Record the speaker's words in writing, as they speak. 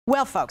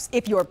Well, folks,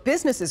 if your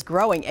business is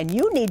growing and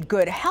you need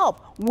good help,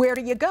 where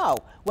do you go?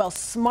 Well,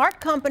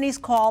 smart companies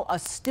call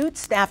Astute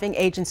Staffing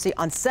Agency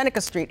on Seneca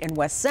Street in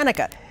West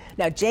Seneca.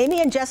 Now,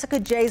 Jamie and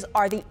Jessica Jays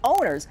are the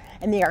owners,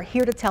 and they are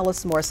here to tell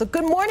us more. So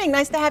good morning.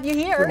 Nice to have you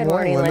here. Good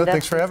morning, Linda.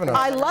 Thanks for having us.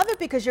 I love it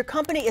because your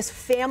company is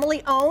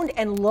family-owned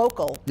and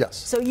local. Yes.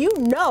 So you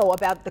know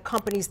about the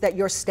companies that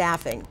you're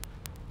staffing.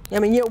 I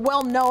mean, you're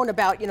well known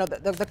about,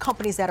 the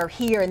companies that are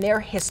here and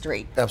their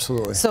history.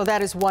 Absolutely. So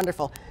that is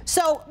wonderful.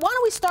 So why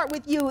don't we start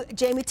with you,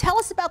 Jamie? Tell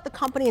us about the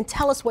company and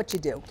tell us what you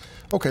do.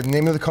 Okay, the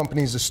name of the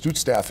company is Astute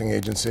Staffing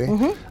Agency.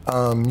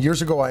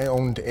 Years ago, I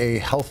owned a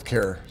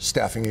healthcare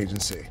staffing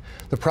agency.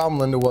 The problem,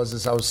 Linda,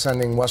 is I was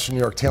sending Western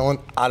New York talent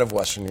out of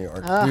Western New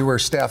York. We were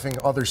staffing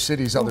other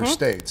cities, other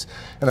states.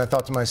 And I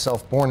thought to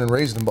myself, born and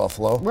raised in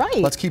Buffalo,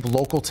 let's keep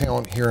local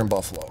talent here in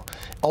Buffalo.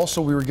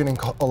 Also, we were getting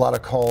a lot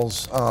of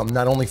calls,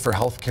 not only for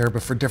healthcare,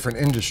 but for different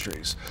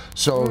industries.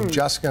 So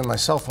Jessica and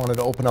myself wanted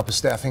to open up a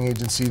staffing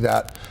agency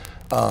that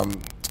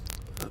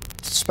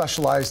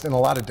specialized in a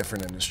lot of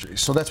different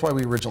industries. So that's why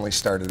we originally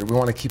started it. We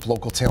want to keep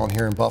local talent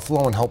here in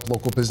Buffalo and help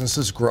local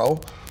businesses grow.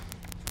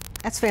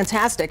 That's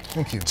fantastic.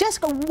 Thank you.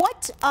 Jessica,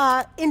 what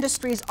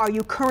industries are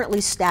you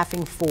currently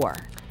staffing for?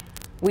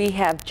 We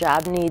have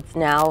job needs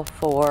now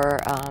for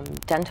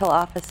dental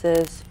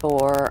offices,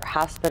 for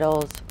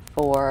hospitals,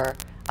 for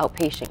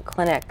outpatient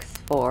clinics,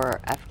 for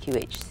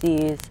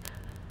FQHCs,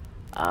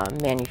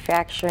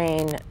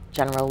 manufacturing,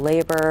 general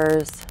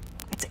laborers.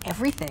 It's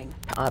everything.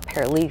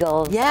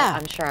 Paralegals. Yeah.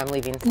 I'm sure I'm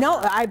leaving some No,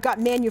 out. I've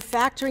got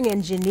manufacturing,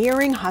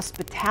 engineering,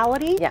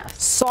 hospitality,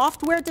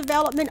 software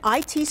development,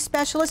 IT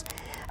specialists.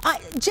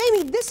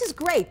 Jamie, this is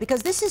great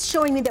because this is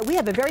showing me that we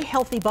have a very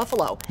healthy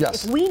Buffalo.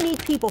 Yes. If we need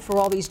people for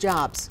all these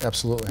jobs.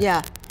 Absolutely.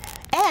 Yeah.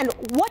 And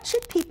what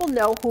should people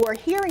know who are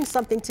hearing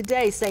something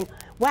today saying,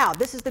 wow,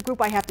 this is the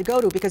group I have to go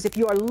to? Because if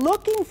you are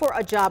looking for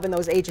a job in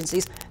those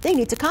agencies, they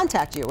need to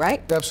contact you,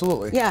 right?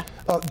 Absolutely. Yeah.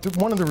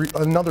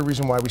 Another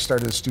reason why we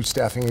started Astute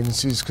Staffing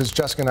Agencies because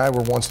Jessica and I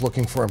were once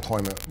looking for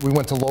employment. We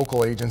went to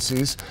local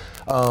agencies.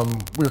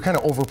 We were kind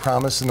of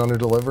overpromised and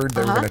underdelivered.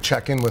 They were going to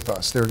check in with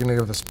us. They were going to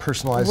give us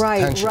personalized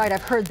attention. Right,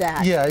 I've heard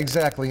that. Yeah,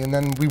 exactly. And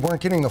then we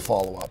weren't getting the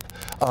follow-up.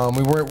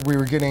 We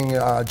were getting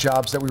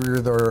jobs that we were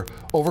either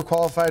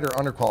overqualified or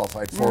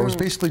underqualified for. It was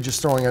basically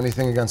just throwing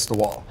anything against the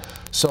wall.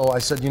 So I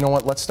said, you know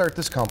what, let's start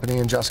this company,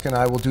 and Jessica and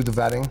I will do the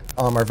vetting.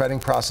 Our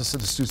vetting process at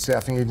the Astute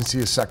Staffing Agency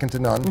is second to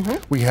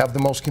none. We have the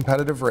most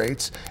competitive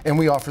rates, and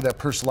we offer that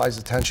personalized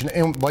attention.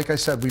 And like I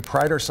said, we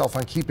pride ourselves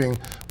on keeping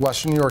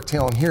Western New York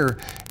talent here,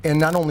 and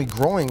not only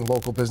growing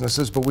local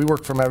businesses, but we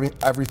work from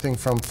everything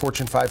from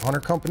Fortune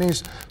 500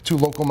 companies to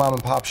local mom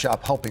and pop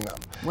shop, helping them.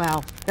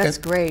 Wow, that's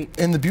great.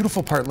 And the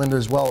beautiful part, Linda,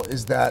 as well,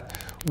 is that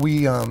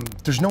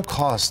there's no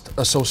cost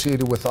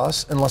associated with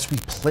us unless we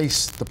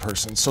place the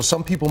person. So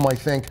some people might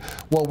think,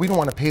 well, we don't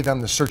want to pay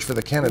them to search for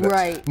the candidates.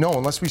 Right. No,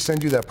 unless we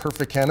send you that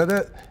perfect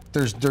candidate,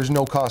 there's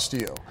no cost to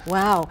you.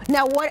 Wow.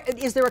 Now,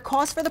 is there a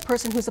cost for the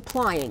person who's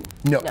applying?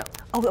 No.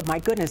 Oh, my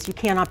goodness, you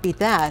cannot beat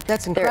that.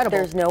 That's incredible.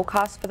 There's no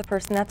cost for the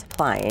person that's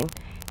applying.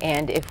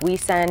 And if we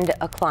send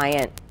a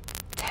client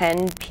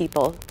 10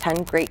 people,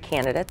 10 great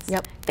candidates,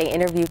 they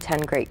interview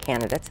 10 great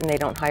candidates and they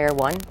don't hire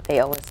one,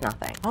 they owe us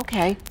nothing.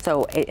 Okay.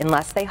 So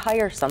unless they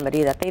hire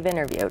somebody that they've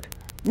interviewed.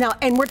 Now,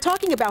 and we're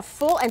talking about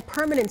full and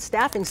permanent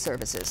staffing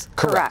services.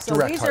 Correct. So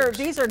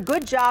these are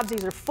good jobs,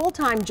 these are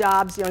full-time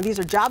jobs, these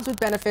are jobs with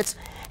benefits.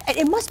 And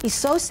it must be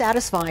so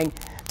satisfying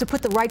to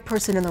put the right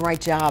person in the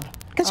right job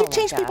because you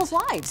change people's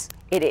lives.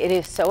 It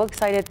is so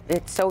excited.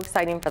 It's so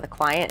exciting for the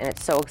client, and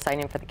it's so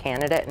exciting for the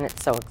candidate, and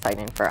it's so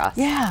exciting for us.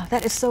 Yeah,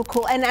 that is so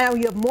cool. And now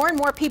you have more and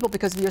more people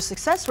because of your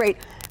success rate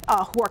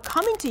who are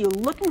coming to you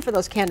looking for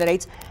those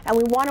candidates. And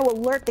we want to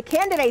alert the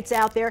candidates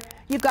out there.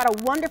 You've got a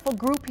wonderful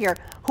group here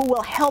who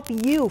will help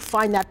you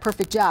find that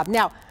perfect job.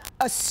 Now,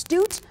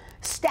 Astute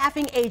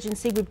Staffing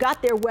Agency, we've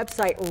got their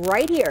website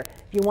right here.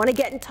 If you want to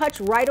get in touch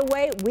right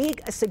away, we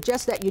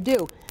suggest that you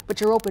do.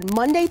 But you're open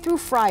Monday through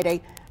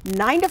Friday,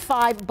 9 to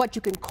 5, but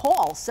you can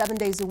call 7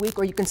 days a week,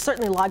 or you can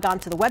certainly log on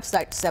to the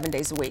website 7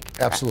 days a week.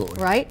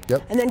 Absolutely. Right?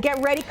 Yep. And then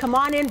get ready, come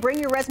on in, bring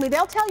your resume.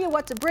 They'll tell you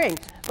what to bring.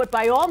 But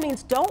by all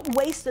means, don't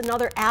waste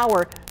another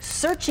hour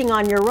searching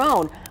on your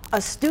own.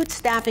 Astute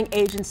Staffing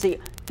Agency,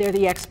 they're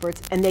the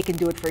experts, and they can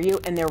do it for you,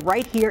 and they're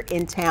right here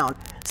in town.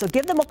 So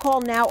give them a call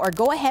now, or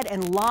go ahead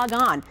and log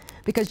on,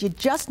 because you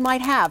just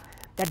might have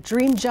that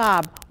dream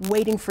job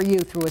waiting for you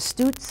through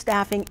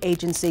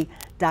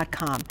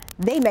AstuteStaffingAgency.com.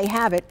 They may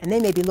have it, and they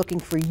may be looking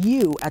for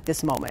you at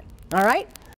this moment. All right?